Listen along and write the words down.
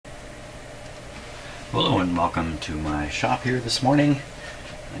Hello and welcome to my shop here this morning.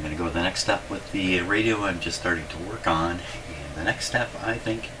 I'm going to go to the next step with the radio I'm just starting to work on. And the next step, I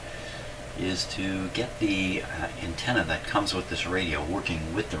think, is to get the antenna that comes with this radio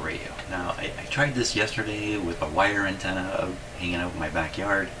working with the radio. Now, I tried this yesterday with a wire antenna hanging out in my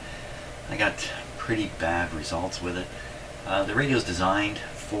backyard. I got pretty bad results with it. The radio is designed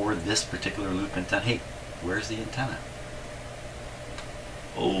for this particular loop antenna. Hey, where's the antenna?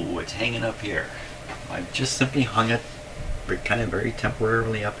 Oh, it's hanging up here. I've just simply hung it kind of very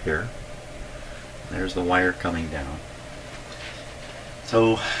temporarily up here. There's the wire coming down.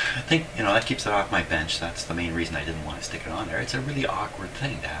 So I think, that keeps it off my bench. That's the main reason I didn't want to stick it on there. It's a really awkward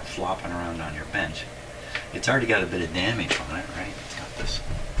thing to have flopping around on your bench. It's already got a bit of damage on it, right? It's got this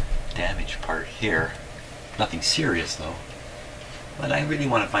damaged part here. Nothing serious though. But I really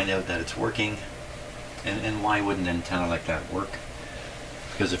want to find out that it's working. And why wouldn't an antenna like that work?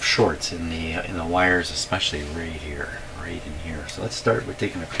 Because of shorts in the wires, especially right here, right in here. So let's start with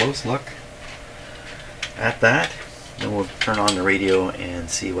taking a close look at that. Then we'll turn on the radio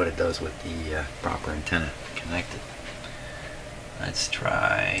and see what it does with the proper antenna connected. Let's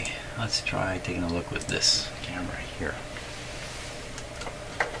try taking a look with this camera here.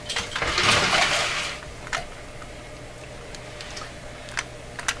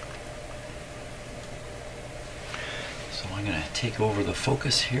 I'm going to take over the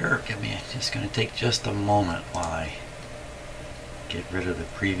focus here. Just going to take just a moment while I get rid of the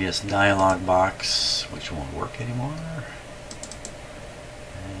previous dialog box, which won't work anymore,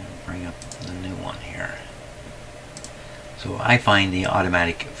 and bring up the new one here. So I find the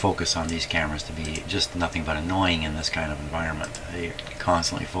automatic focus on these cameras to be just nothing but annoying in this kind of environment. They're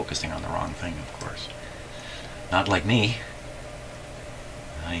constantly focusing on the wrong thing, of course. Not like me.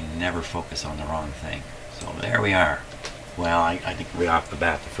 I never focus on the wrong thing. So there we are. Well, I think right off the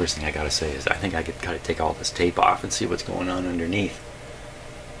bat, the first thing I gotta say is I think I gotta take all this tape off and see what's going on underneath.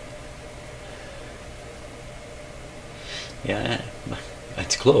 Yeah,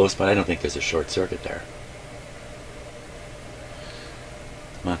 it's close, but I don't think there's a short circuit there.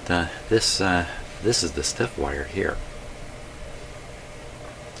 But this is the stiff wire here.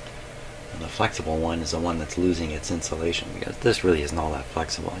 And the flexible one is the one that's losing its insulation, because this really isn't all that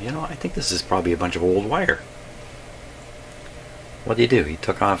flexible. I think this is probably a bunch of old wire. What do? He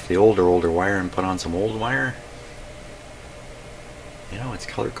took off the older wire and put on some old wire. It's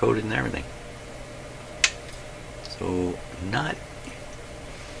color coded and everything. So not.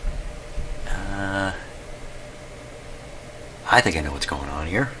 I think I know what's going on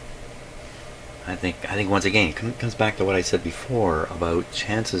here. I think once again it comes back to what I said before about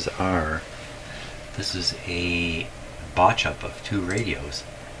chances are this is a botch up of two radios.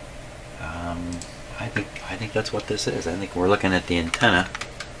 I think that's what this is. I think we're looking at the antenna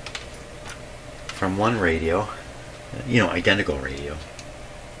from one radio, identical radio,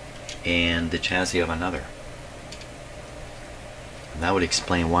 and the chassis of another. And that would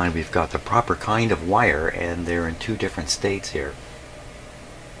explain why we've got the proper kind of wire and they're in two different states here.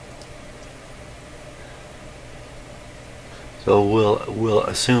 So we'll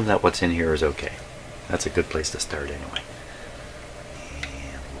assume that what's in here is okay. That's a good place to start anyway.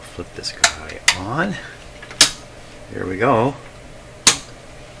 And we'll flip this guy on. Here we go.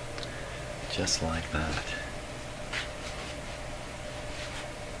 Just like that.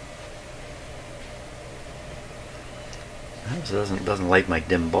 That doesn't light my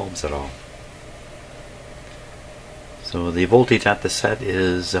dim bulbs at all. So the voltage at the set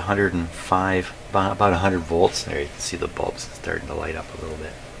is 105, about 100 volts. There you can see the bulbs starting to light up a little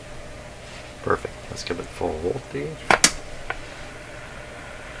bit. Perfect. Let's give it full voltage.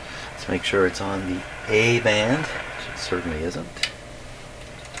 Let's make sure it's on the A band, which it certainly isn't.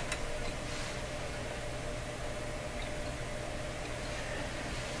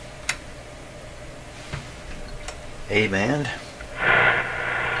 A band.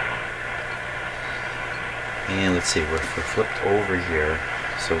 And let's see, we're flipped over here.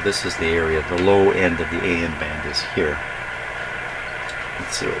 So this is the area, the low end of the AM band is here.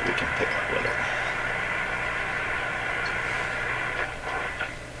 Let's see what we can pick up with it.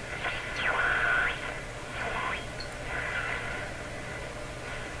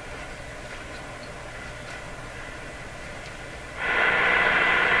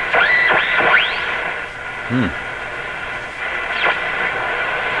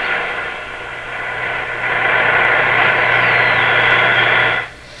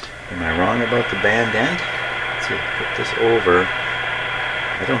 Am I wrong about the band end? Let's see, put this over.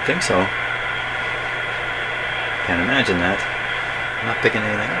 I don't think so. Can't imagine that. I'm not picking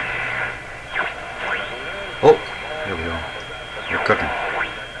anything up. Oh, there we go. We're cooking.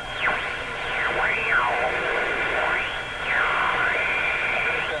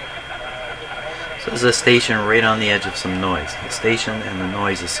 There's a station right on the edge of some noise. The station and the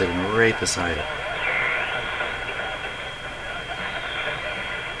noise is sitting right beside it.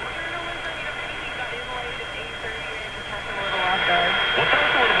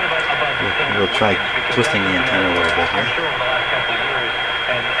 We'll try twisting the antenna a little bit here.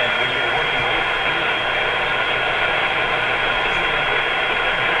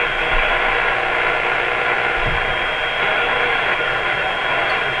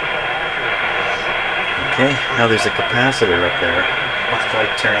 Okay, now there's a capacitor up there. Let's try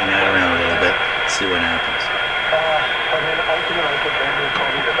turning that around a little bit, see what happens. I mean, ultimately, I think Andrew is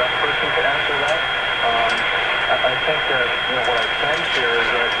probably the best person to answer that. I think that, what I can share is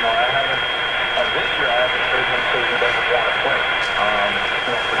that, I haven't, this year I haven't heard him say he doesn't want to play.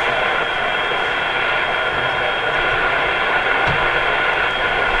 For example.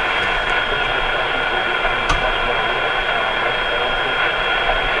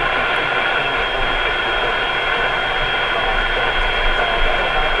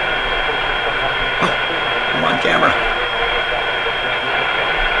 Camera.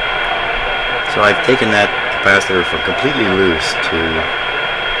 So I've taken that capacitor from completely loose to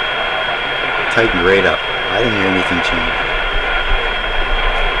tighten right up. I didn't hear anything change.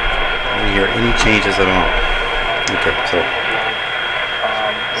 I didn't hear any changes at all. Okay, so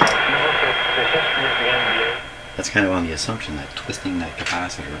that's kind of on the assumption that twisting that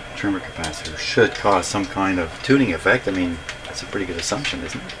capacitor, trimmer capacitor, should cause some kind of tuning effect. I mean, that's a pretty good assumption,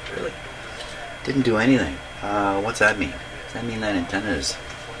 isn't it? Really? Didn't do anything. What's that mean? Does that mean that antenna is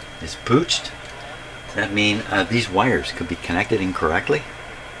pooched? Does that mean these wires could be connected incorrectly?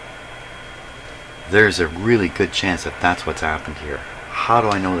 There's a really good chance that that's what's happened here. How do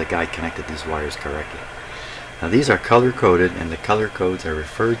I know the guy connected these wires correctly? Now these are color coded, and the color codes are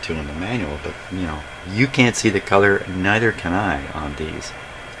referred to in the manual, but you can't see the color, neither can I on these.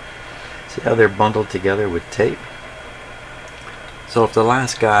 See how they're bundled together with tape? So if the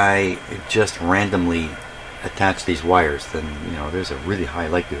last guy just randomly attached these wires, then there's a really high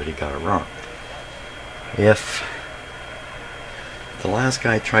likelihood he got it wrong. If the last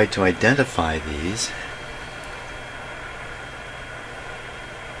guy tried to identify these,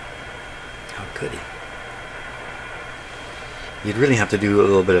 how could he? You'd really have to do a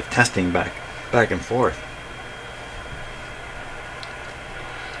little bit of testing back and forth.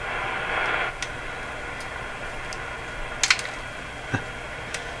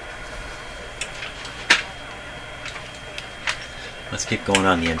 Let's keep going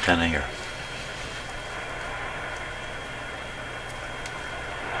on the antenna here.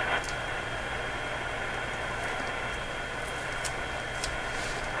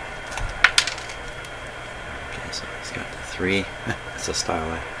 Okay, so it's got the 3. That's a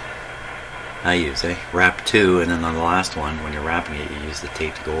style I use, Wrap 2, and then on the last one, when you're wrapping it, you use the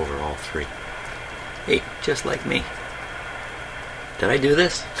tape to go over all 3. Hey, just like me. Did I do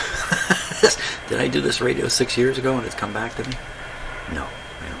this? Did I do this radio 6 years ago and it's come back to me? No,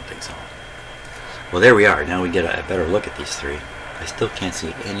 I don't think so. Well, there we are. Now we get a better look at these 3. I still can't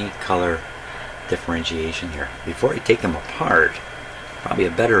see any color differentiation here. Before I take them apart, probably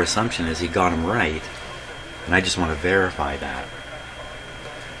a better assumption is he got them right, and I just want to verify that.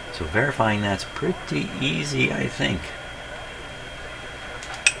 So verifying that's pretty easy, I think.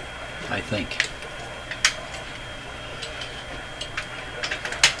 I think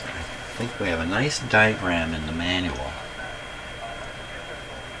we have a nice diagram in the manual.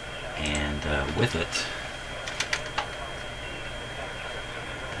 And with it,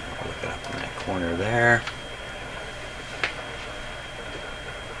 I'll look it up in that corner there.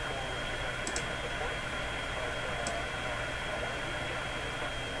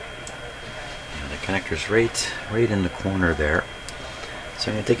 And the connector's right in the corner there. So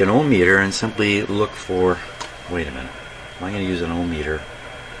I'm going to take an ohm meter and simply look for, wait a minute, I'm going to use an ohm meter,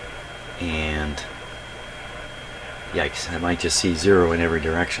 and yikes, I might just see 0 in every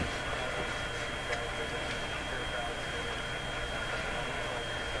direction.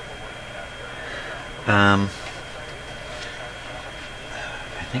 I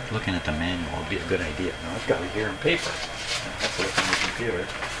think looking at the manual would be a good idea. Now I've got it here in paper. I have to look on the computer.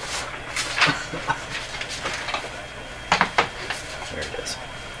 There it is.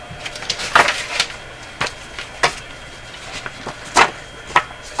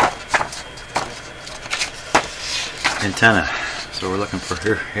 Antenna. So we're looking for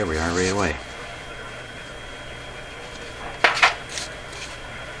here. Here we are right away.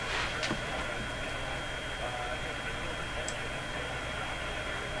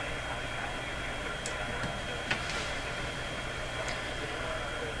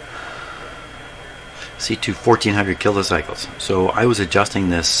 See, to 1400 kilocycles. So I was adjusting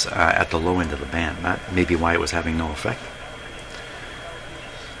this at the low end of the band. That may be why it was having no effect.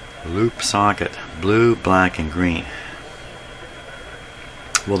 Loop socket, blue, black, and green.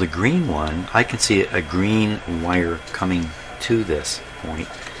 Well, the green one, I can see a green wire coming to this point.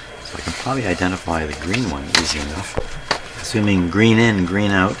 So I can probably identify the green one easy enough. Assuming green in, green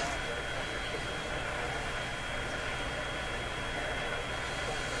out.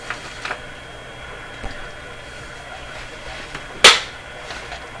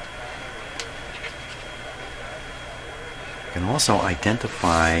 I can also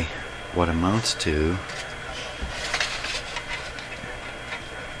identify what amounts to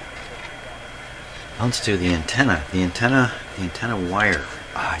the antenna. The antenna wire.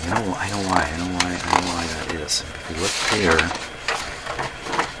 You know, I know why that is. If you look here,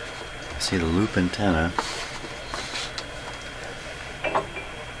 you see the loop antenna.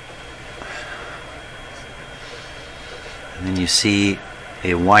 And then you see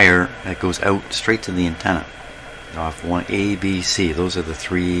a wire that goes out straight to the antenna. Off one A, B, C. Those are the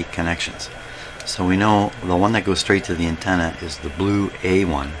three connections. So we know the one that goes straight to the antenna is the blue A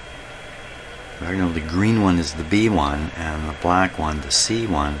one. I know the green one is the B one, and the black one the C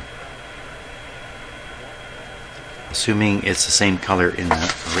one. Assuming it's the same color in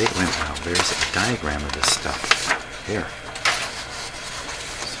the radio. Now there's a diagram of this stuff here.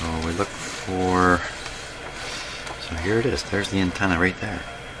 So we look for. So here it is. There's the antenna right there.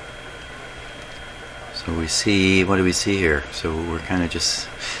 So we see, what do we see here? So we're kind of just,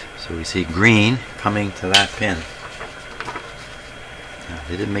 so we see green coming to that pin. Now,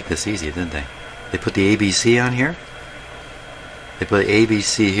 they didn't make this easy, did they? They put the ABC on here. They put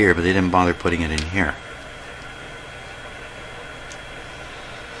ABC here, but they didn't bother putting it in here.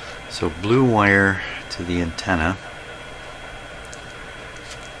 So blue wire to the antenna.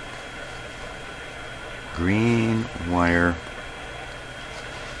 Green wire.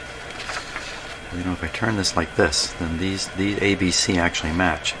 You know, if I turn this like this, then these ABC actually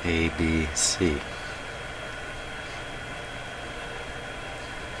match. ABC.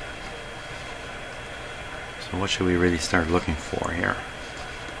 So what should we really start looking for here?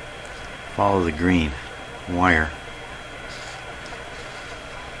 Follow the green wire.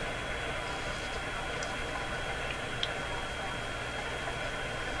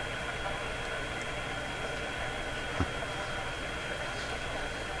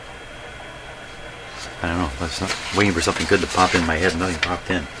 I don't know. I was waiting for something good to pop in my head. Nothing popped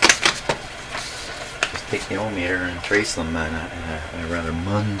in. Just take the ohm meter and trace them in a rather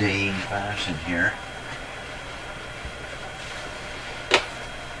mundane fashion here.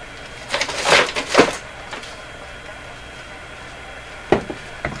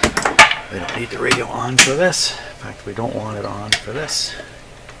 We don't need the radio on for this. In fact, we don't want it on for this.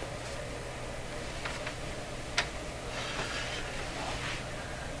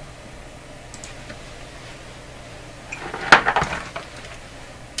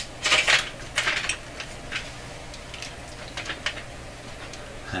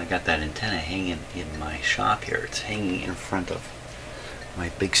 I got that antenna hanging in my shop here. It's hanging in front of my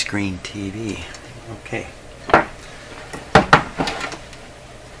big screen TV. Okay.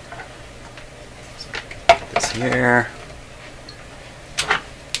 So put this here.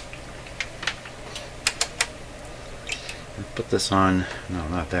 And put this on, no,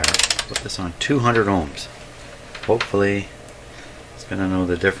 not there. Put this on 200 ohms. Hopefully it's going to know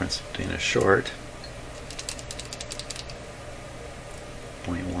the difference between a short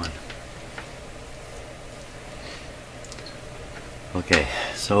 0.1. Okay,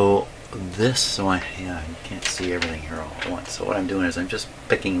 so this, yeah, you can't see everything here all at once. So what I'm doing is I'm just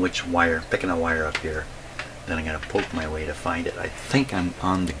picking a wire up here. Then I'm going to poke my way to find it. I think I'm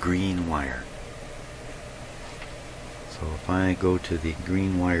on the green wire. So if I go to the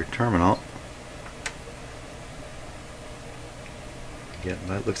green wire terminal,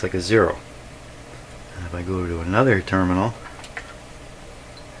 that looks like a 0. And if I go to another terminal,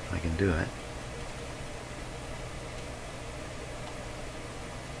 I can do it.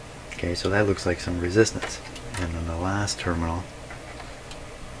 Okay, so that looks like some resistance. And then the last terminal,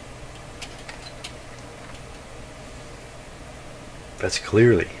 that's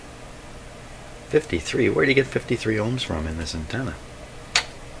clearly 53. Where do you get 53 ohms from in this antenna?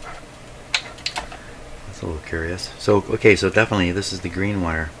 That's a little curious. So, okay, so definitely this is the green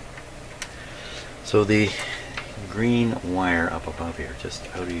wire. So the green wire up above here, just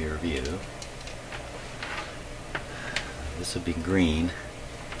out of your view. This would be green.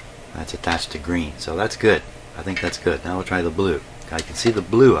 That's attached to green, so that's good. I think that's good. Now we'll try the blue. I can see the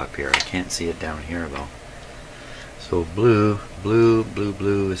blue up here. I can't see it down here though. So blue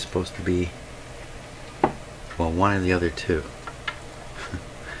is supposed to be well, one of the other two.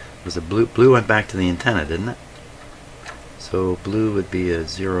 Was the blue went back to the antenna, didn't it? So blue would be a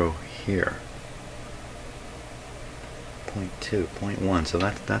 0 here. 0.2, 0.1. So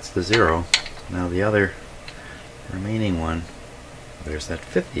that's the 0. Now the other remaining one, there's that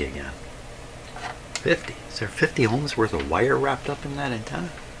 50 again. 50. Is there 50 ohms worth of wire wrapped up in that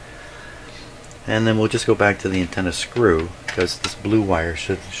antenna? And then we'll just go back to the antenna screw, because this blue wire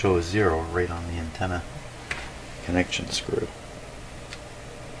should show a 0 right on the antenna connection screw.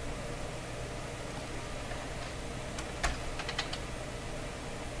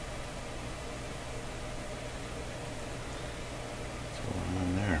 What's going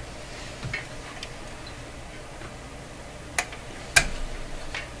on there?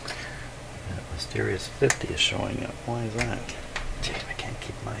 That mysterious 50 is showing up. Why is that? Gee, I can't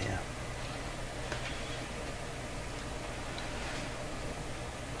keep my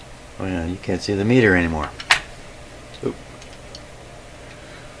oh yeah, you can't see the meter anymore. Oop.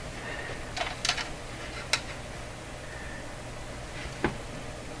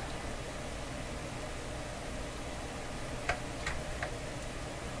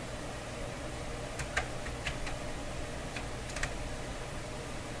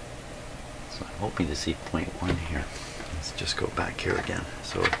 So I'm hoping to see 0.1 here. Let's just go back here again.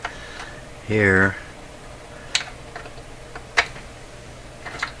 So here,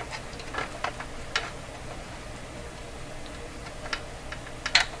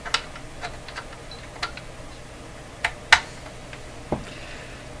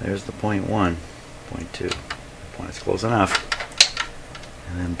 there's the 0.1, 0.2. When it's close enough.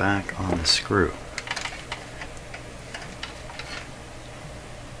 And then back on the screw.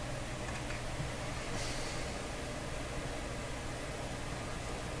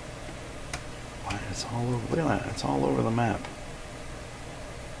 Wow, it's all over, look at that, it's all over the map.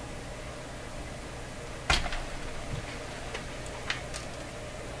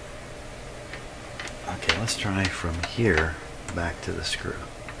 Okay, let's try from here back to the screw.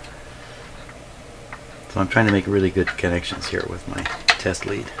 So I'm trying to make really good connections here with my test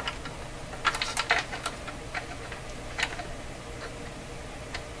lead.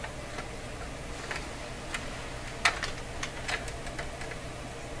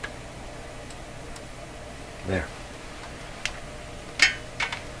 There.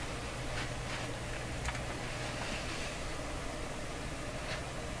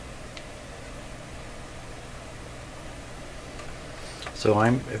 So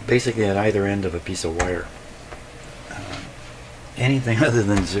I'm basically at either end of a piece of wire. Anything other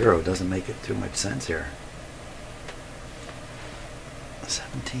than 0 doesn't make it too much sense here.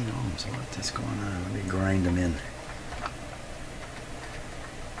 17 ohms, what is going on? Let me grind them in.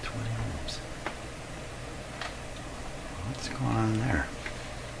 20 ohms. What's going on there?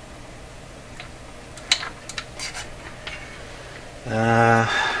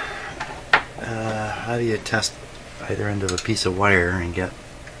 How do you test either end of a piece of wire and get...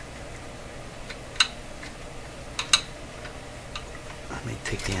 Let me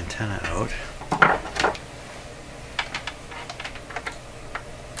take the antenna out.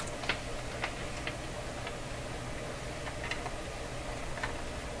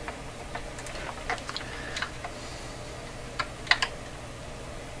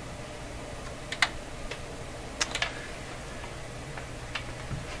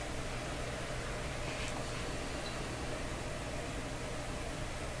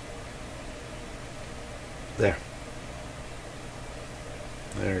 There.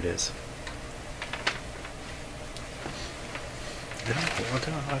 There it is.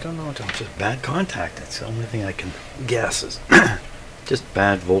 I don't know, just bad contact. That's the only thing I can guess is just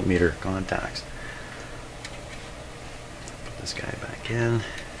bad voltmeter contacts. Put this guy back in.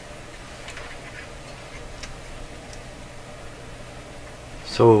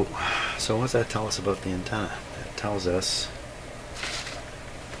 So what's that tell us about the antenna? It tells us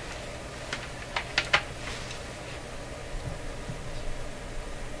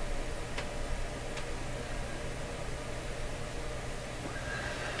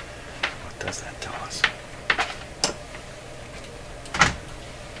does that tell us?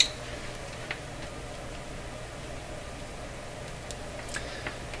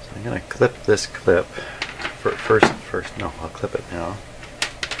 So I'm going to clip this clip. First, no, I'll clip it now.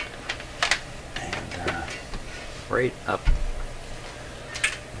 And right up.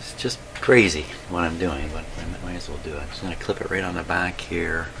 It's just crazy what I'm doing, but I might as well do it. I'm just going to clip it right on the back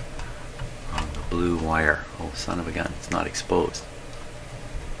here on the blue wire. Oh, son of a gun, it's not exposed.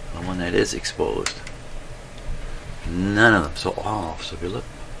 The one that is exposed, none of them. So if you look,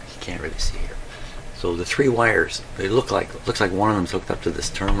 you can't really see here. So the three wires, they looks like one of them's hooked up to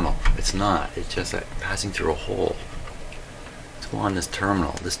this terminal. It's not. It's just passing through a hole. Let's go on this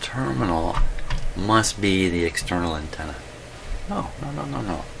terminal. This terminal must be the external antenna. No.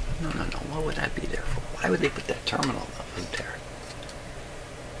 What would that be there for? Why would they put that terminal up there?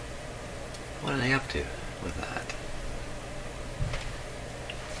 What are they up to with that?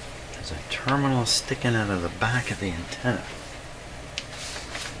 There's a terminal sticking out of the back of the antenna.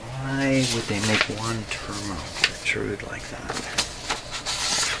 Why would they make one terminal protrude like that?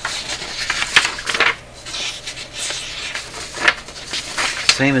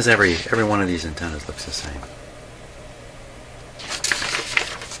 Same as every one of these antennas looks the same.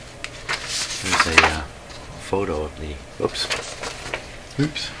 There's a photo of the oops.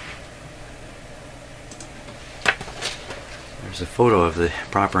 There's a photo of the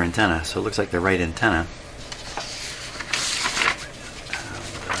proper antenna, so it looks like the right antenna.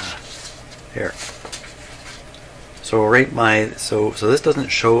 Here. So so this doesn't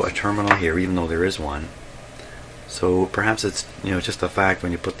show a terminal here, even though there is one. So perhaps it's just a fact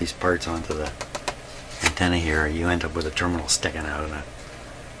when you put these parts onto the antenna here, you end up with a terminal sticking out of it.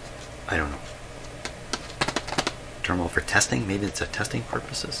 I don't know. Terminal for testing? Maybe it's a testing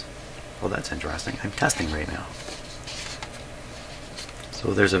purposes. Oh, that's interesting. I'm testing right now.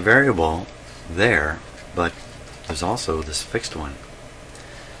 So there's a variable there, but there's also this fixed one.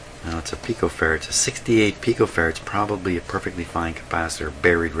 Now it's a picofarad. It's a 68 picofarads, probably a perfectly fine capacitor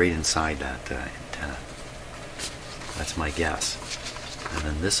buried right inside that antenna. That's my guess. And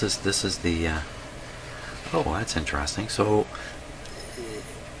then this is the. Oh, that's interesting. So,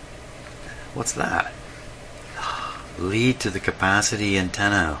 what's that? Lead to the capacity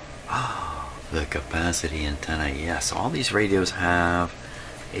antenna. Oh, the capacity antenna. Yes, all these radios have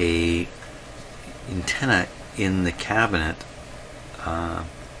a antenna in the cabinet.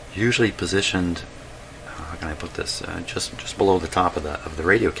 Usually positioned, how can I put this? Just below the top of the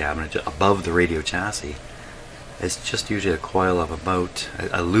radio cabinet, just above the radio chassis. It's just usually a coil of about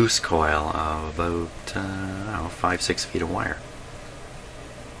a loose coil of about I don't know, 5-6 feet of wire.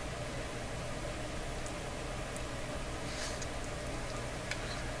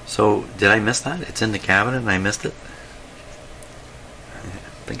 So did I miss that? It's in the cabinet and I missed it. I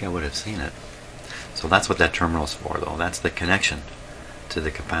think I would have seen it. So that's what that terminal's for, though. That's the connection to the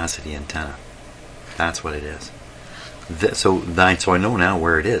capacity antenna. That's what it is. So I know now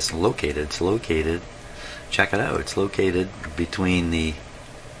where it is located. It's located, check it out, it's located between the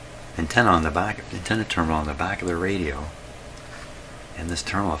antenna on the back, antenna terminal on the back of the radio and this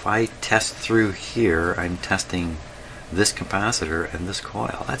terminal. If I test through here, I'm testing this capacitor and this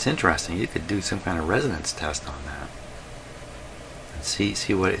coil. That's interesting. You could do some kind of resonance test on that and see if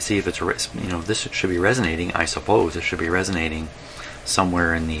it's, this should be resonating. I suppose it should be resonating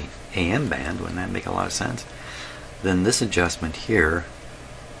somewhere in the AM band. Wouldn't that make a lot of sense? Then this adjustment here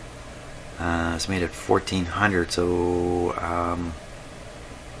is made at 1400, so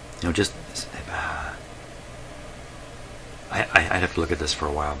just I'd have to look at this for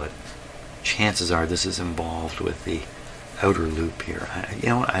a while, but chances are this is involved with the outer loop here. I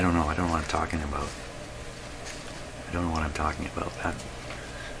don't know. I don't know what I'm talking about. I don't know what I'm talking about.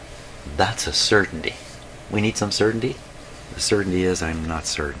 That's a certainty. We need some certainty. The certainty is I'm not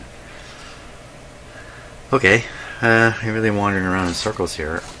certain. Okay, I'm really wandering around in circles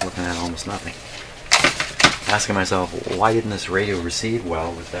here, looking at almost nothing. Asking myself, why didn't this radio receive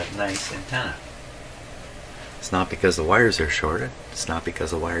well with that nice antenna? It's not because the wires are shorted. It's not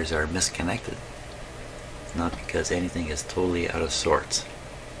because the wires are misconnected. It's not because anything is totally out of sorts.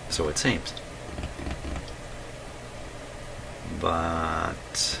 So it seems.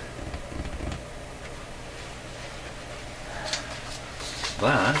 But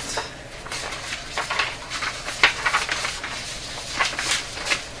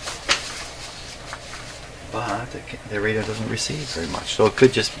the radio doesn't receive very much. So it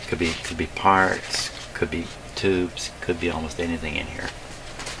could be parts, could be tubes, could be almost anything in here.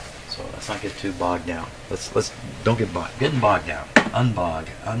 So let's not get too bogged down. Let's don't get bogged. Getting bogged down. Unbog.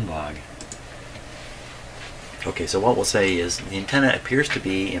 Okay, so what we'll say is the antenna appears to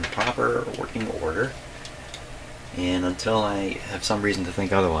be in proper working order, and until I have some reason to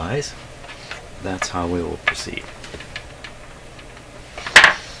think otherwise, that's how we will proceed.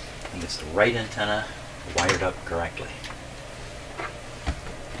 I think it's the right antenna wired up correctly.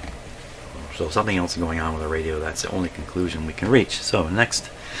 So something else is going on with the radio. That's the only conclusion we can reach. So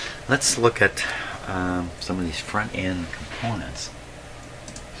next, let's look at some of these front end components.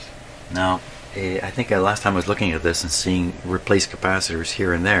 Now, I think last time I was looking at this and seeing replaced capacitors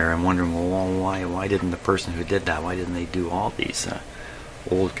here and there, I'm wondering, well, why didn't the person who did that, why didn't they do all these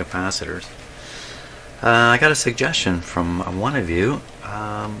old capacitors? I got a suggestion from one of you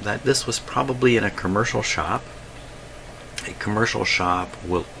that this was probably in a commercial shop. A commercial shop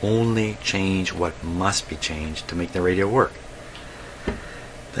will only change what must be changed to make the radio work.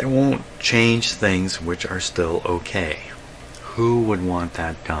 They won't change things which are still okay. Who would want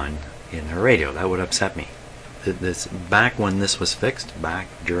that done in their radio? That would upset me. This back when this was fixed, back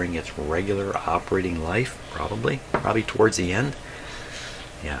during its regular operating life, probably towards the end.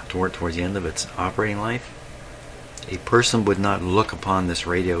 Yeah, towards the end of its operating life, a person would not look upon this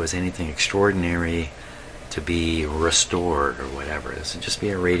radio as anything extraordinary to be restored or whatever. This would just be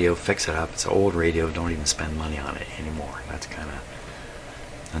a radio, fix it up. It's an old radio, don't even spend money on it anymore. That's kind of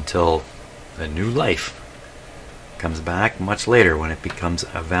until the new life comes back much later when it becomes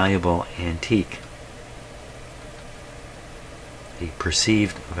a valuable antique. A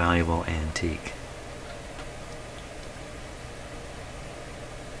perceived valuable antique.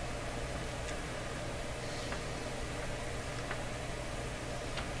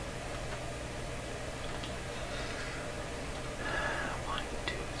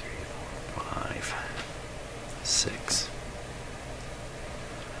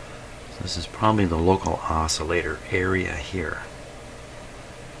 This is probably the local oscillator area here.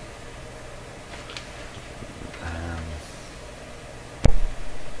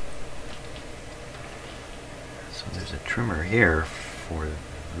 So there's a trimmer here for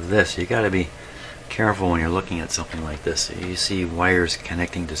this. You got to be careful when you're looking at something like this. You see wires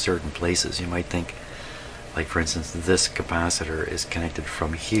connecting to certain places. You might think, like for instance, this capacitor is connected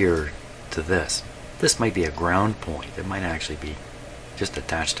from here to this. This might be a ground point. It might actually be just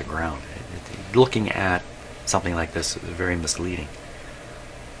attached to ground. Looking at something like this is very misleading.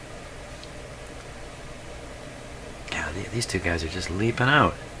 Yeah, these two guys are just leaping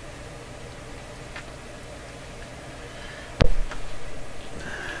out.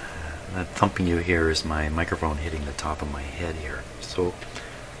 That thumping you hear is my microphone hitting the top of my head here. So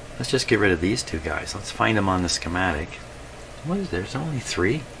let's just get rid of these two guys. Let's find them on the schematic. What is there? There's only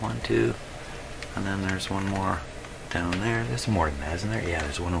three. 1, 2, and then there's one more down there. There's more than that, isn't there? Yeah,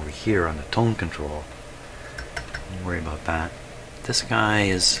 there's one over here on the tone control. Don't worry about that. This guy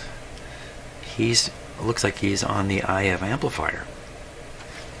is, looks like he's on the IF amplifier.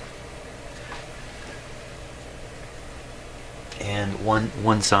 And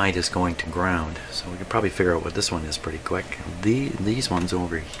one side is going to ground, so we could probably figure out what this one is pretty quick. These ones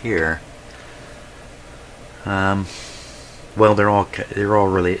over here, well, they're all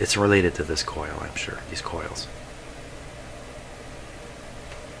related. It's related to this coil, I'm sure. These coils.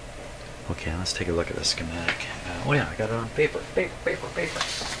 Okay, let's take a look at the schematic. Oh yeah, I got it on paper. Paper.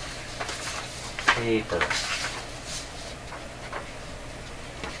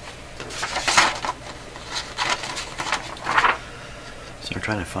 So we're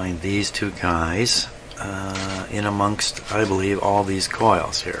trying to find these two guys in amongst, I believe, all these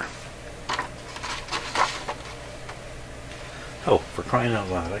coils here. Oh, for crying out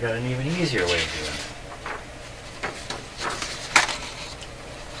loud, I got an even easier way to do it.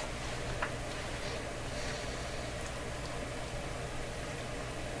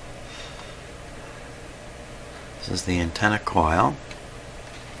 This is the antenna coil.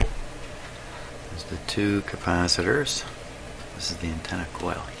 There's the two capacitors. This is the antenna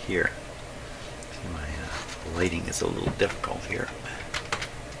coil here. See, my lighting is a little difficult here.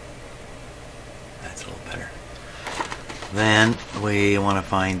 That's a little better. Then we want to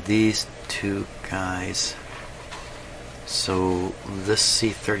find these two guys. So this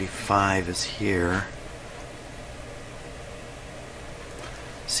C35 is here.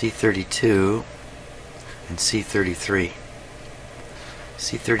 C32 and C33.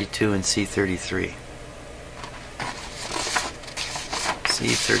 C32 and C33.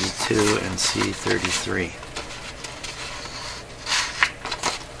 C32 and C33.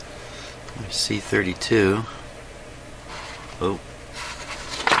 There's C32. Oh.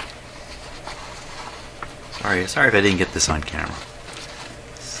 Sorry if I didn't get this on camera.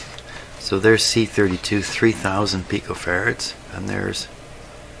 So there's C32, 3,000 picofarads, and there's,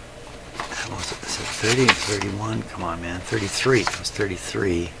 what was it? Is it 30 or 31? Come on, man, 33. It was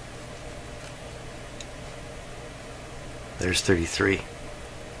 33. There's 33.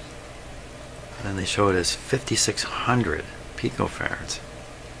 And then they show it as 5,600 picofarads.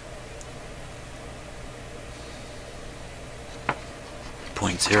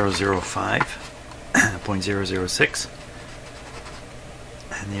 .005, 0.006,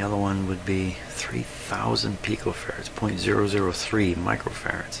 and the other one would be 3,000 picofarads, 0.003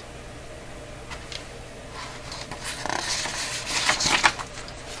 microfarads.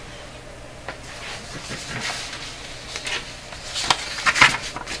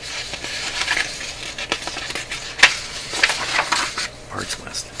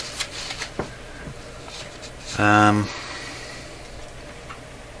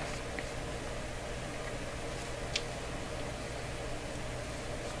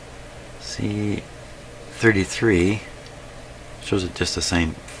 C33 shows it just the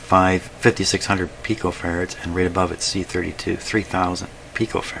same, 5600 picofarads, and right above it C32 3000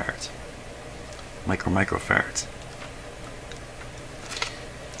 picofarads, microfarads.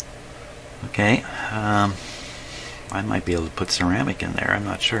 Okay, I might be able to put ceramic in there. I'm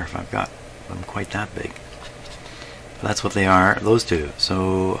not sure if I've got them quite that big. But that's what they are, those two.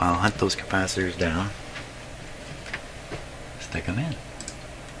 So I'll hunt those capacitors down, stick them in.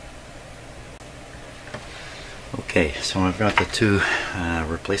 Okay, so I've got the two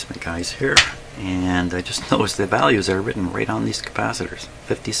replacement guys here, and I just noticed the values are written right on these capacitors,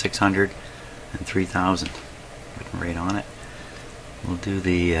 5600 and 3000, written right on it. We'll do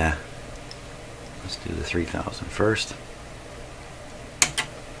the let's do the 3000 first.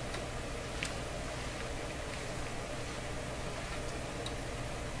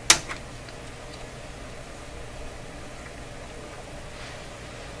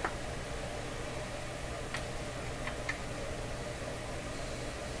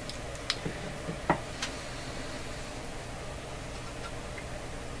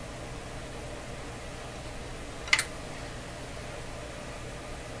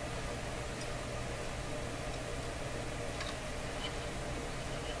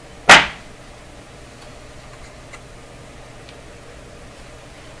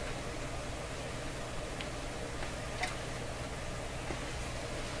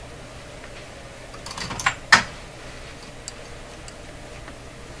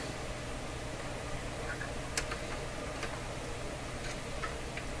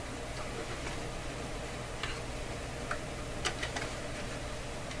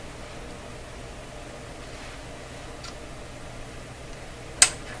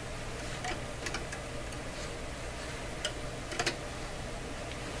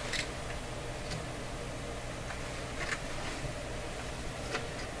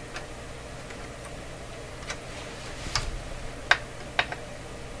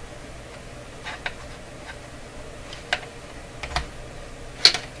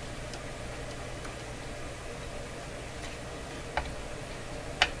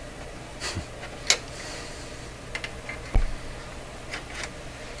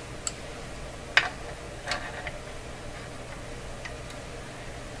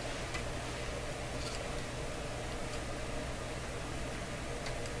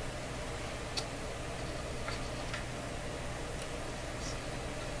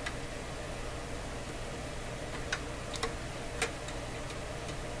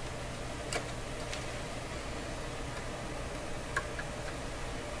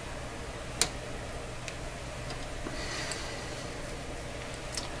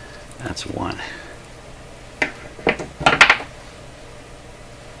 That's one. I've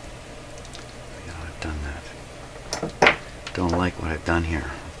done that. Don't like what I've done here.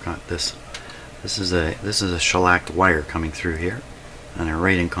 I've got this. This is a shellacked wire coming through here, and they're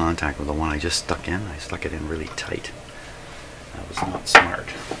right in contact with the one I just stuck in. I stuck it in really tight. That was not smart.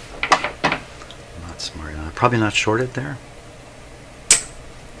 Not smart. I'm probably not shorted there,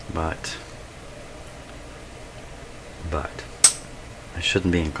 but I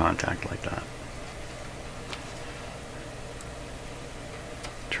shouldn't be in contact like that.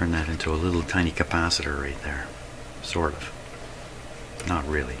 Turn that into a little tiny capacitor right there. Sort of. Not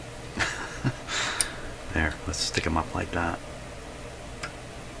really. There, let's stick them up like that.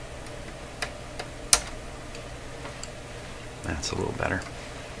 That's a little better.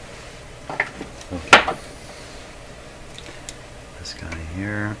 Okay. This guy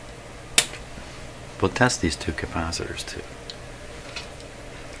here. We'll test these two capacitors too.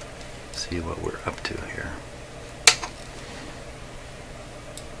 See what we're up to here.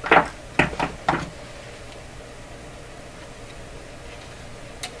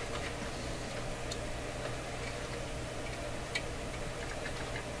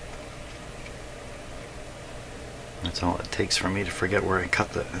 That's all it takes for me to forget where I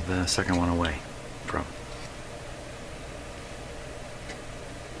cut the second one away from.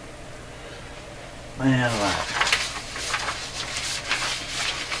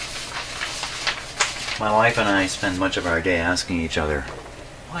 My wife and I spend much of our day asking each other,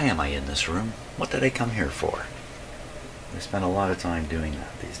 why am I in this room? What did I come here for? We spend a lot of time doing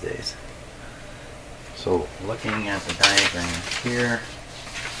that these days. So, looking at the diagram here,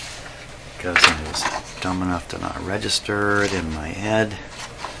 because I was dumb enough to not register it in my head.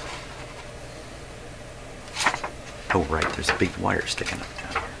 Oh, right, there's a big wire sticking up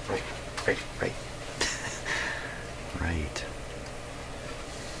down here. Right. Right.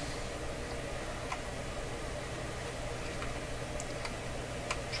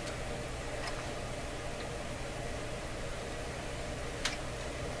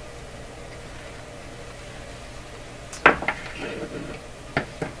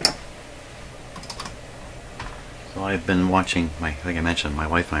 So I've been watching, like I mentioned, my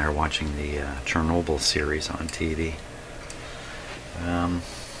wife and I are watching the Chernobyl series on TV. I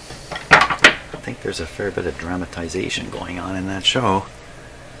think there's a fair bit of dramatization going on in that show.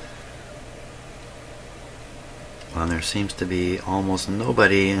 Well, there seems to be almost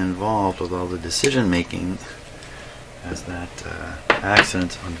nobody involved with all the decision making as that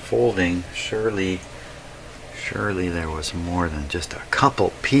accident's unfolding. Surely there was more than just a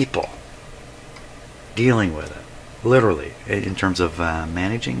couple people dealing with it, literally, in terms of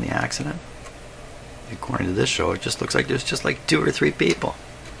managing the accident. According to this show, it just looks like there's just like 2 or 3 people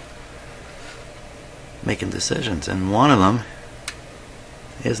making decisions, and one of them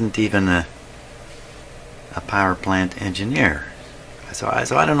isn't even a power plant engineer. So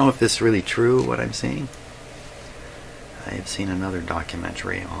I don't know if this is really true, what I'm seeing. I have seen another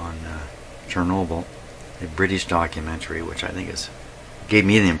documentary on Chernobyl, a British documentary, which I think gave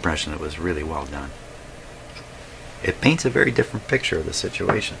me the impression it was really well done. It paints a very different picture of the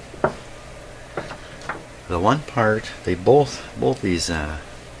situation. The one part they both these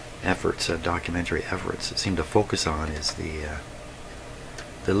efforts, documentary efforts, seem to focus on is the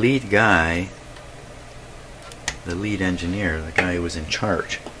lead guy, the lead engineer, the guy who was in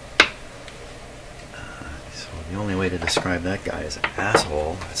charge. So the only way to describe that guy is an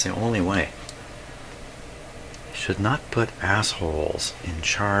asshole. That's the only way. You should not put assholes in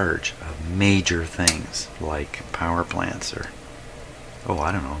charge of major things like power plants or, oh,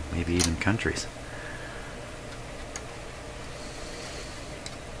 I don't know, maybe even countries.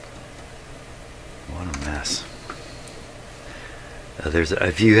 What a mess.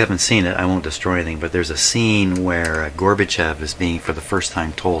 If you haven't seen it, I won't destroy anything, but there's a scene where Gorbachev is being, for the first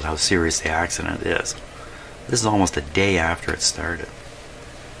time, told how serious the accident is. This is almost a day after it started.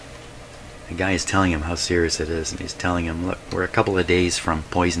 The guy is telling him how serious it is, and he's telling him, look, we're a couple of days from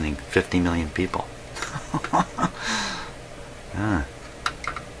poisoning 50 million people. Ah.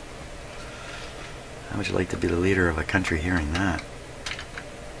 How would you like to be the leader of a country hearing that?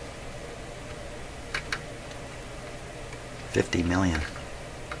 50 million.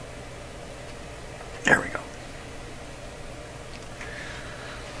 There we go.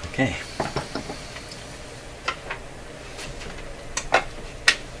 Okay.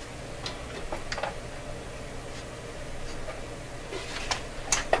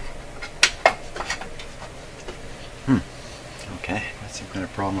 Okay, got some kind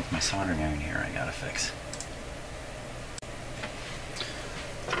of problem with my soldering iron here I gotta fix.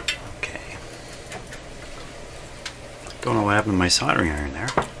 Don't know what happened to my soldering iron there,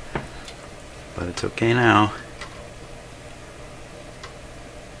 but it's okay now.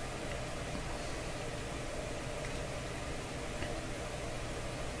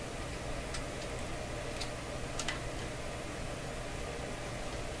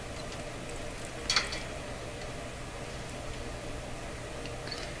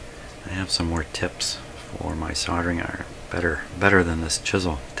 I have some more tips for my soldering iron, better than this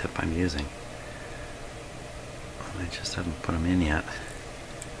chisel tip I'm using. I just haven't put them in yet.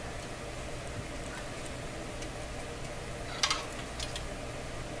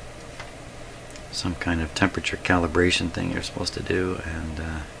 Some kind of temperature calibration thing you're supposed to do, and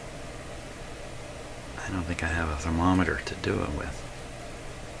I don't think I have a thermometer to do it with.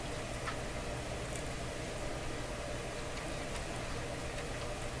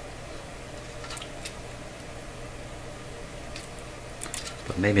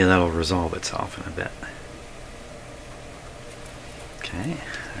 But maybe that'll resolve itself in a bit. Okay,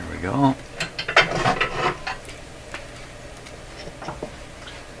 there we go.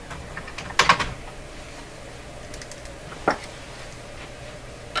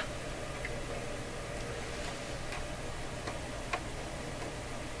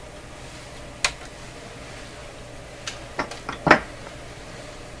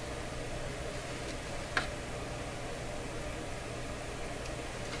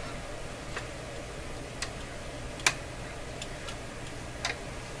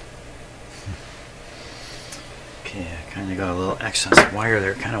 Okay, I kind of got a little excess wire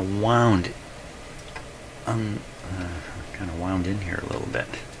there, kind of wound, kind of wound in here a little bit.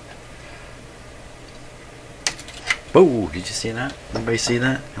 Whoa! Did you see that? Anybody see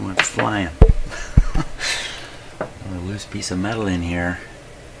that? It went flying. A loose piece of metal in here.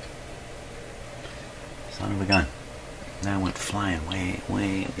 Son of a gun. That went flying way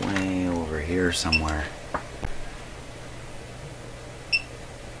over here somewhere.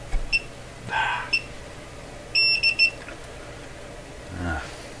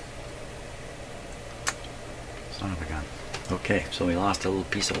 Son of a gun. Okay, so we lost a little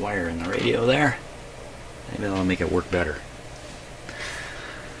piece of wire in the radio there. Maybe that'll make it work better.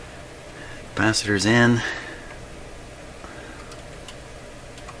 Capacitors in.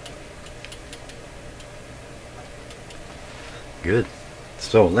 Good.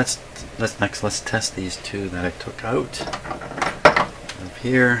 So let's test these two that I took out of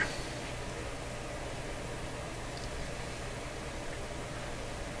here.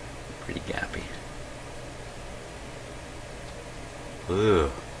 Pretty gappy.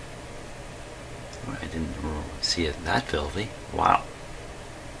 Ooh. I didn't see it that filthy. Wow.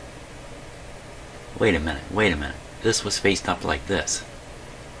 Wait a minute, wait a minute. This was faced up like this.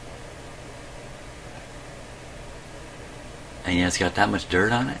 And yet it's got that much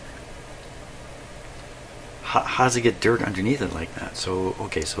dirt on it? How does it get dirt underneath it like that? So,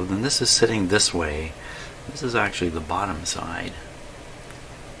 okay, so then this is sitting this way. This is actually the bottom side.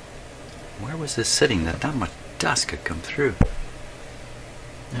 Where was this sitting that that much dust could come through?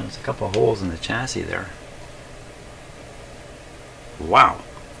 There's a couple of holes in the chassis there. Wow.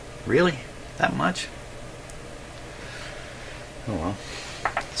 Really? That much? Oh well.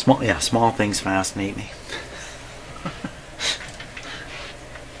 Small things fascinate me.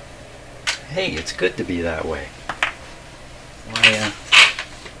 Hey, it's good to be that way. Why,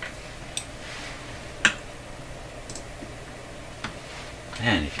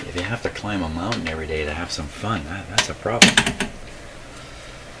 man, if you have to climb a mountain every day to have some fun, that's a problem.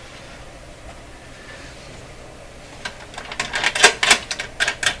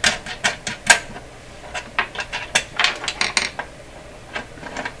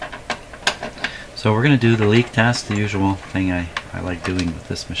 So we're going to do the leak test, the usual thing I like doing with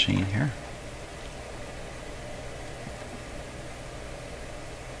this machine here.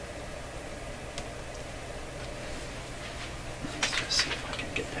 Let's just see if I can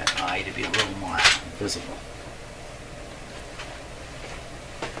get that eye to be a little more visible.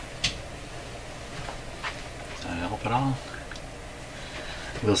 Does that help at all?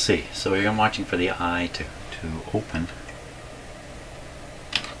 We'll see. So I'm watching for the eye to open.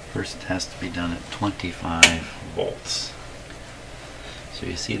 First has to be done at 25 volts. So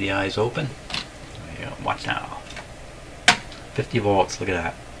you see the eyes open? There you go. Watch now. 50 volts, look at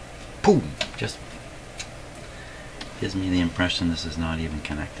that. Boom! Just gives me the impression this is not even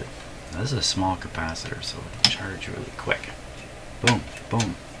connected. Now, this is a small capacitor, so it'll charge really quick. Boom,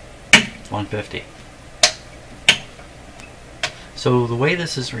 boom. 150. So the way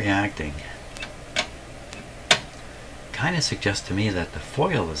this is reacting kind of suggests to me that the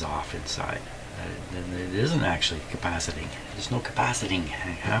foil is off inside. It isn't actually capaciting. There's no capaciting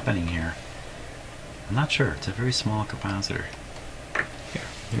happening here. I'm not sure. It's a very small capacitor.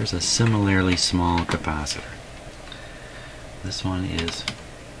 Here's a similarly small capacitor. This one is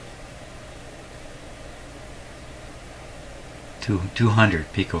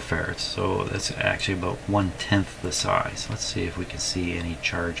 200 picofarads, so that's actually about 1/10 the size. Let's see if we can see any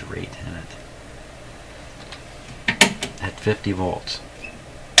charge rate in it. At 50 volts.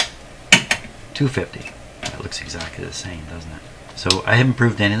 250. That looks exactly the same, doesn't it? So I haven't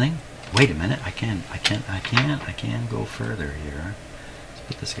proved anything. Wait a minute, I can go further here. Let's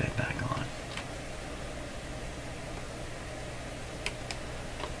put this guy back on.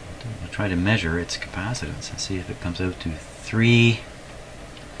 I'll try to measure its capacitance and see if it comes out to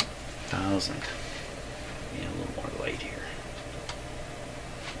 3,000. Need a little more light here.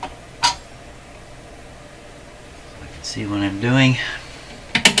 See what I'm doing.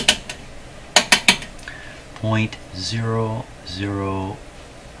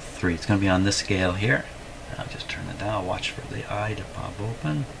 0.003. It's going to be on this scale here. I'll just turn it down. Watch for the eye to pop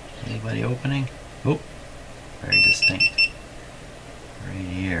open. Anybody opening? Oh, very distinct. Right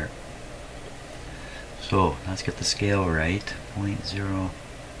here. So let's get the scale right. 0.0.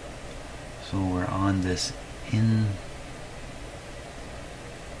 So we're on this in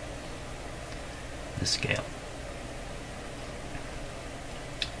the scale.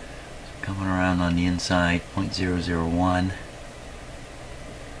 Coming around on the inside, 0.001.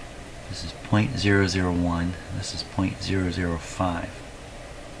 This is 0.001. This is 0.005.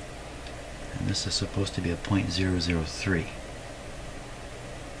 And this is supposed to be a 0.003.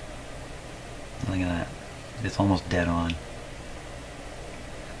 Look at that. It's almost dead on.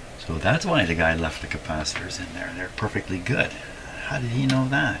 So that's why the guy left the capacitors in there. They're perfectly good. How did he know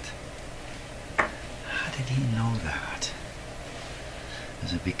that? How did he know that?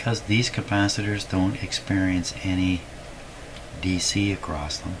 Is it because these capacitors don't experience any DC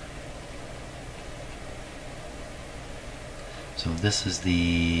across them? So this is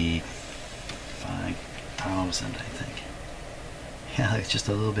the 5,000, I think. Yeah, it's just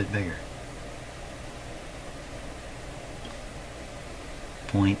a little bit bigger.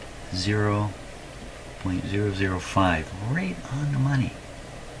 0.005, right on the money.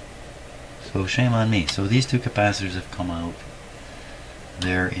 So shame on me. So these two capacitors have come out.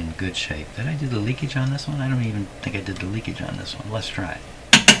 they're in good shape. Did I do the leakage on this one? I don't even think I did the leakage on this one. Let's try it.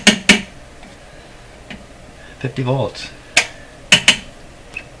 50 volts.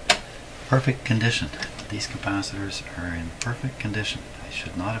 Perfect condition. These capacitors are in perfect condition. I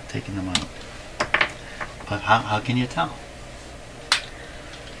should not have taken them out. But how can you tell?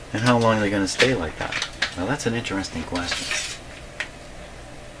 And how long are they going to stay like that? Well, that's an interesting question.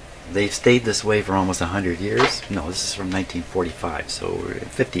 They've stayed this way for almost 100 years. No, this is from 1945, so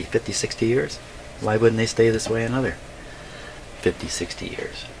 50, 60 years. Why wouldn't they stay this way another 50, 60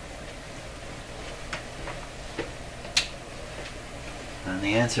 years? And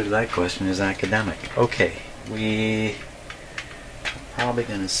the answer to that question is academic. Okay, we are probably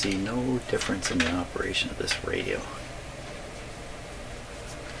going to see no difference in the operation of this radio.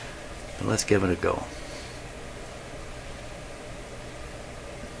 But let's give it a go.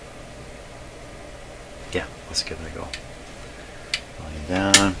 Yeah, let's give it a go. Volume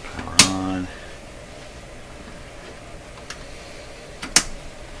down, power on.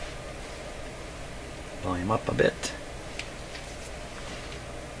 Volume up a bit.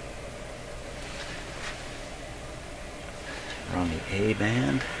 We're on the A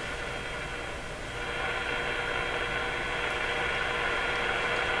band.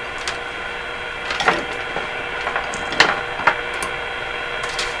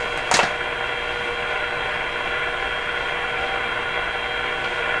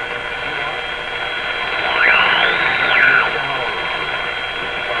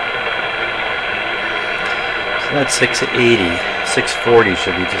 So that's 680. 640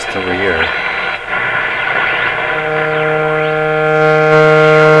 should be just over here.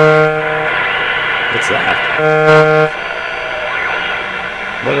 What's that?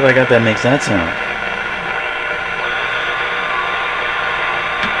 What have I got that makes that sound?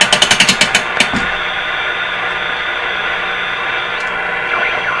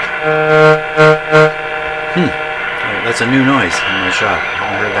 Oh, that's a new noise in my shop. I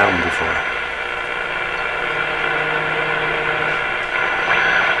haven't heard that one before.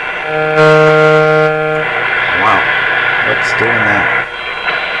 Wow, what's doing that?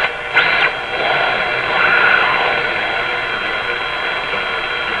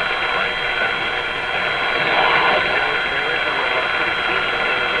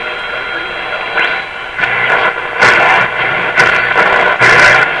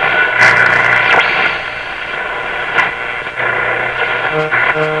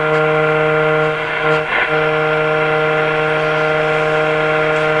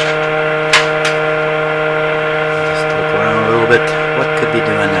 What could be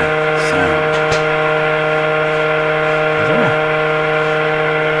doing that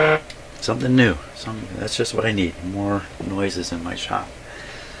sound? Something new. That's just what I need. More noises in my shop.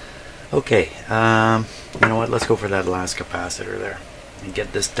 Okay, you know what? Let's go for that last capacitor there and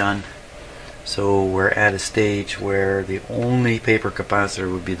get this done. So we're at a stage where the only paper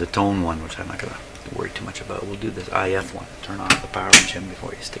capacitor would be the tone one, which I'm not going to worry too much about. We'll do this IF one. Turn off the power engine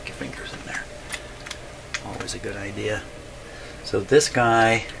before you stick your fingers in there. Always a good idea. So this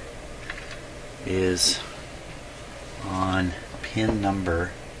guy is on pin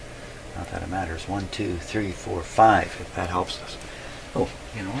number, not that it matters, 1, 2, 3, 4, 5, if that helps us. Oh,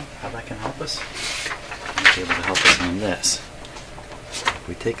 you know how that can help us? Might be able to help us on this. If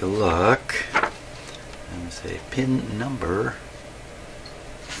we take a look, I'm going to say pin number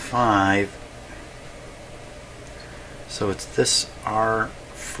 5. So it's this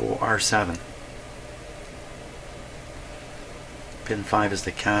R4, R7. Pin 5 is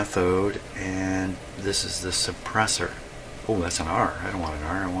the cathode, and this is the suppressor. Oh, that's an R. I don't want an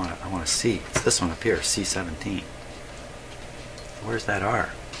R. I want a C. It's this one up here, C17. Where's that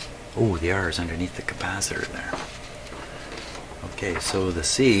R? Oh, the R is underneath the capacitor there. Okay, so the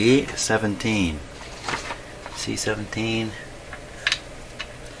C17. C17.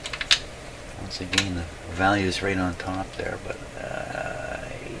 Once again, the value is right on top there, but I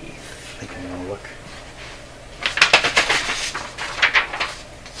think I'm going to look.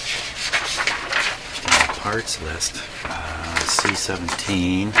 Parts list,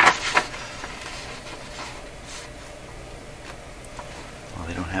 C17. Well,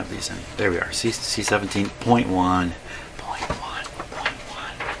 they don't have these in. There we are. C17.1. 0.1.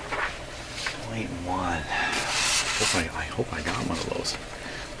 I hope I got one of those.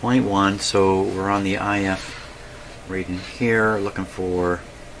 0.1. So we're on the IF reading here, looking for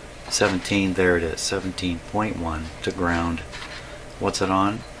 17. There it is. 17.1 to ground. What's it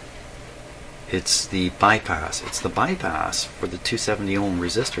on? It's the bypass. It's the bypass for the 270 ohm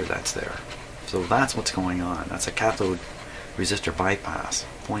resistor that's there. So that's what's going on. That's a cathode resistor bypass.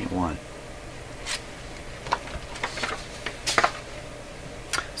 0.1.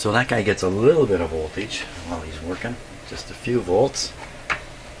 So that guy gets a little bit of voltage while he's working, just a few volts,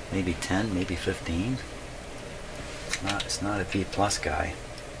 maybe 10, maybe 15. It's not a V plus guy.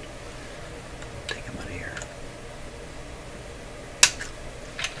 Take him out of here.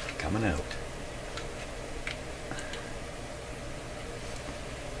 Coming out.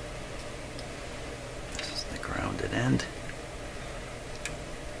 This is the grounded end.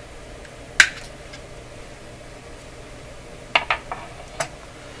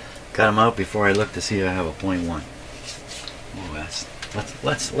 Got him out before I look to see if I have a 0.1. Oh,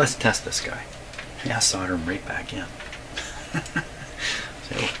 let's test this guy. Yeah, solder him right back in.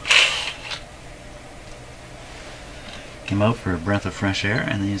 So, came out for a breath of fresh air,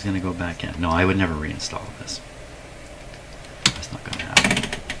 and then he's going to go back in. No, I would never reinstall this. That's not going to happen.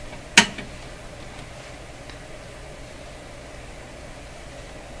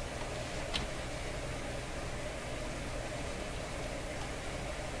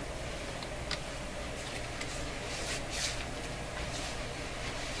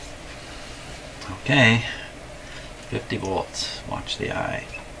 Okay, 50 volts. Watch the eye.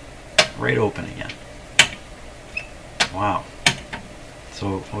 Right open again. Wow.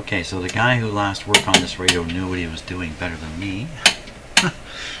 So, okay, so the guy who last worked on this radio knew what he was doing better than me.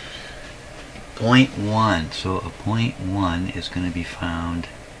 0.1. So a 0.1 is going to be found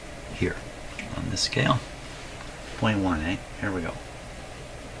here on this scale. 0.1, eh? Here we go.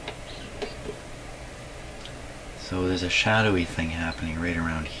 So there's a shadowy thing happening right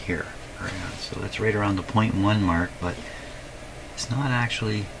around here. So that's right around the 0.1 mark, but it's not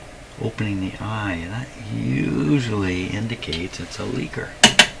actually opening the eye. That usually indicates it's a leaker.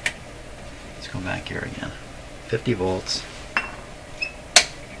 Let's go back here again. 50 volts.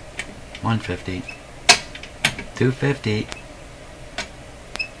 150. 250.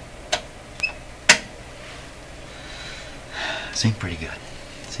 Seems pretty good.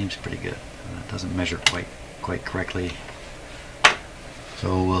 Seems pretty good. That doesn't measure quite correctly.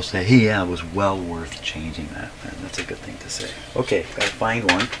 So we'll say, hey, yeah, it was well worth changing that. And that's a good thing to say. Okay, gotta find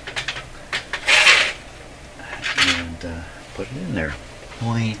one. And put it in there.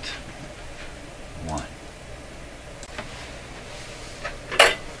 0.1.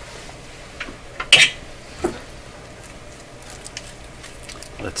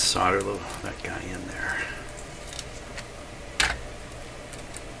 Let's solder that guy in there.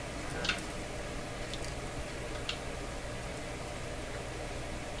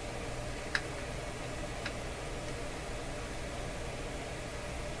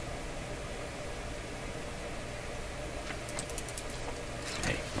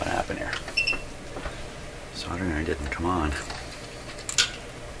 What happened here? Soldering iron didn't come on.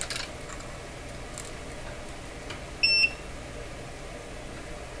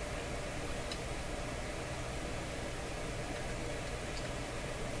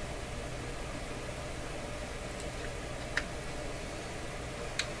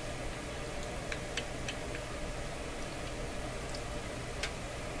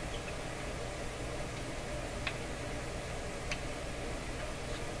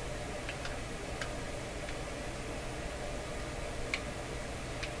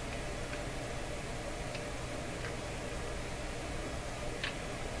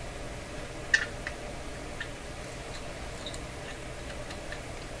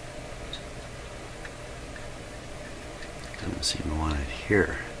 Doesn't seem to want it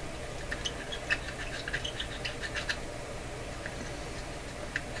here.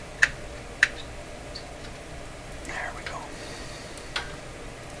 There we go.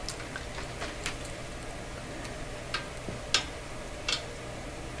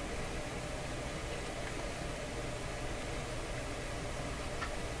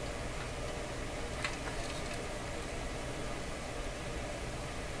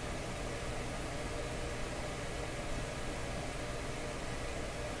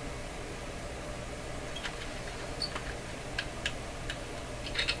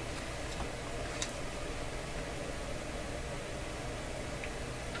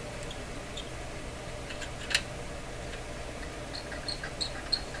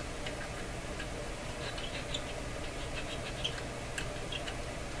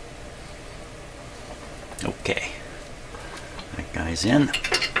 Okay, that guy's in.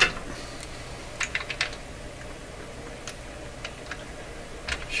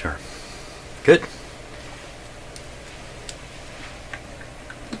 Sure. Good.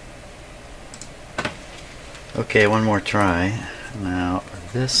 Okay, one more try. Now,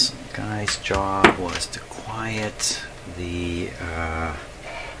 this guy's job was to quiet the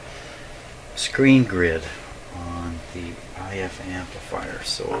screen grid on the IF amplifier.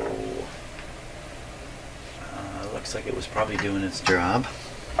 So, looks like it was probably doing its job.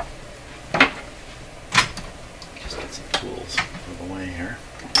 of the way here.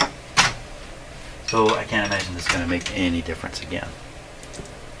 So I can't imagine this is going to make any difference again.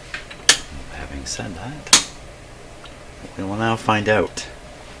 Having said that, we will now find out.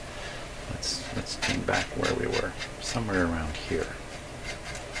 Let's think back where we were. Somewhere around here.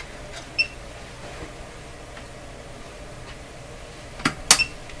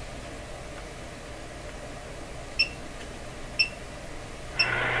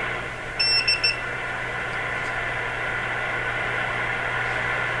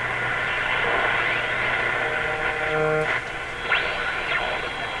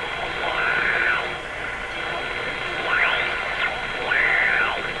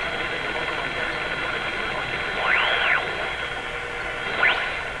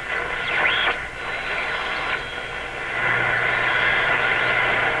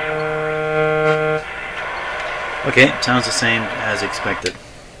 Okay, sounds the same as expected.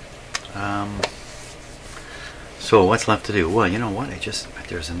 So what's left to do? Well, you know what?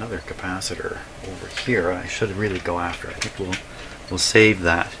 There's another capacitor over here. I should really go after. I think we'll save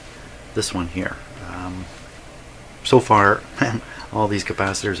that. This one here. So far, all these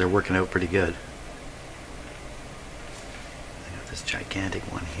capacitors are working out pretty good. I got this gigantic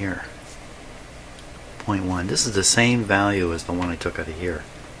one here. 0.1. This is the same value as the one I took out of here.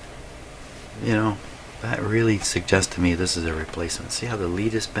 You know, that really suggests to me this is a replacement. See how the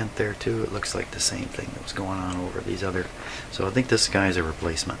lead is bent there too? It looks like the same thing that was going on over these other. So I think this guy's a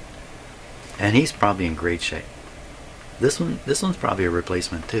replacement. And he's probably in great shape. This one's probably a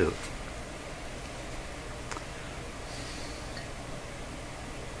replacement too.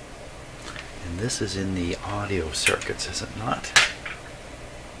 And this is in the audio circuits, is it not?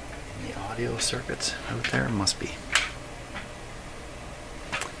 In the audio circuits out there? It must be.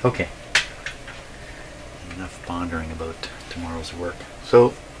 Okay. Enough pondering about tomorrow's work.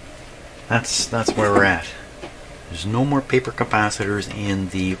 So that's where we're at. There's no more paper capacitors in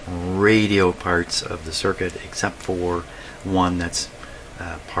the radio parts of the circuit except for one that's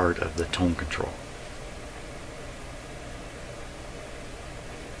part of the tone control.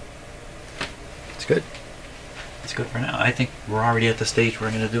 It's good. It's good for now. I think we're already at the stage where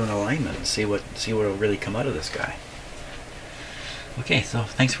we're going to do an alignment and see what will really come out of this guy. Okay, so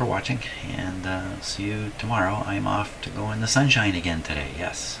thanks for watching, and see you tomorrow. I'm off to go in the sunshine again today.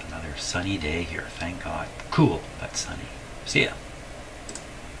 Yes, another sunny day here, thank God. Cool, but sunny. See ya.